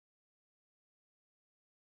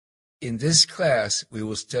In this class, we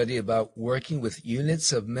will study about working with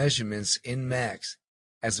units of measurements in Max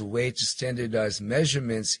as a way to standardize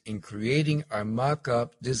measurements in creating our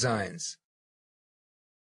mock-up designs.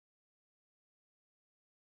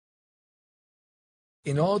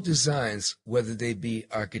 In all designs, whether they be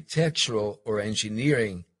architectural or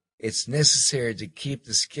engineering, it's necessary to keep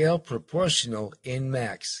the scale proportional in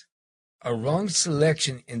Max. A wrong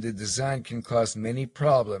selection in the design can cause many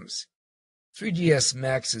problems. 3ds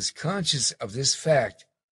Max is conscious of this fact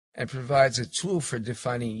and provides a tool for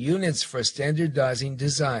defining units for standardizing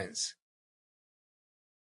designs.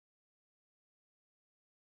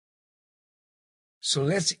 So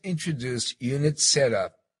let's introduce Unit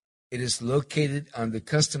Setup. It is located on the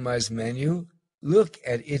Customize menu. Look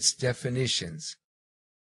at its definitions.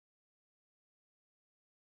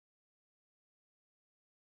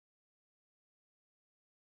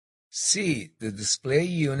 See the Display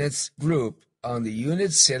Units group on the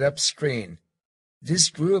Unit Setup screen. This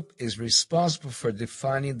group is responsible for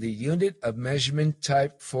defining the unit of measurement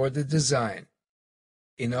type for the design.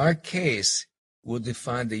 In our case, we'll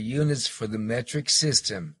define the units for the metric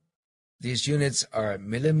system. These units are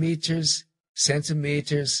millimeters,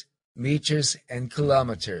 centimeters, meters, and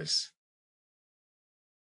kilometers.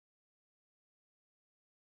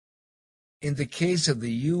 In the case of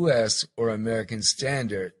the U.S. or American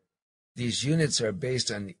Standard, these units are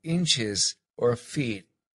based on inches or feet,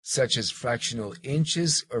 such as fractional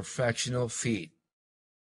inches or fractional feet.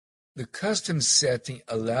 The custom setting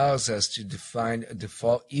allows us to define a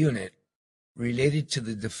default unit related to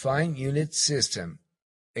the defined unit system.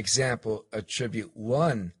 Example, attribute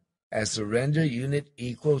 1 as the render unit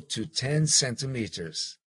equal to 10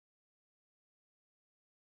 centimeters.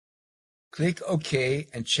 Click OK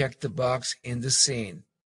and check the box in the scene.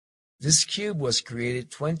 This cube was created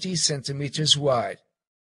 20 centimeters wide.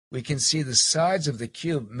 We can see the sides of the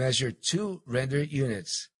cube measure 2 render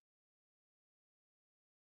units.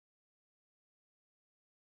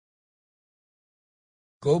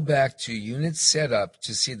 Go back to Unit Setup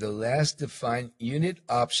to see the last defined unit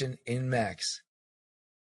option in Max.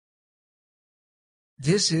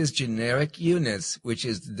 This is generic units, which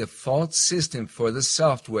is the default system for the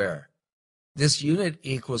software. This unit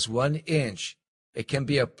equals 1 inch. It can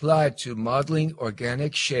be applied to modeling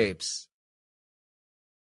organic shapes.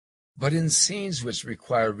 But in scenes which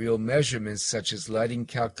require real measurements, such as lighting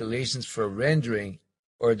calculations for rendering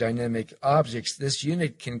or dynamic objects, this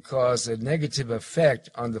unit can cause a negative effect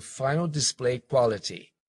on the final display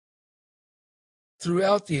quality.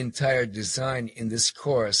 Throughout the entire design in this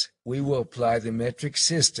course, we will apply the metric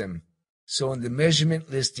system. So in the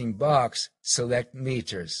measurement listing box, select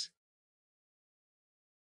meters.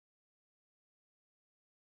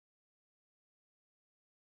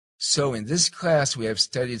 So in this class, we have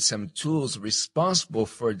studied some tools responsible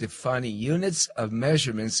for defining units of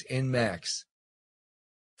measurements in Max.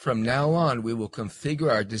 From now on, we will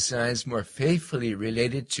configure our designs more faithfully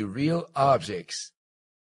related to real objects.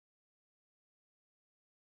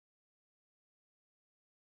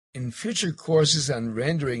 In future courses on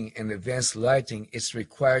rendering and advanced lighting, it's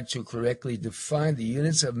required to correctly define the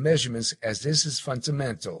units of measurements, as this is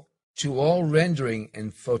fundamental to all rendering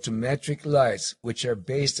and photometric lights, which are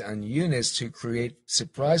based on units to create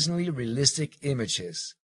surprisingly realistic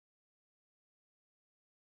images.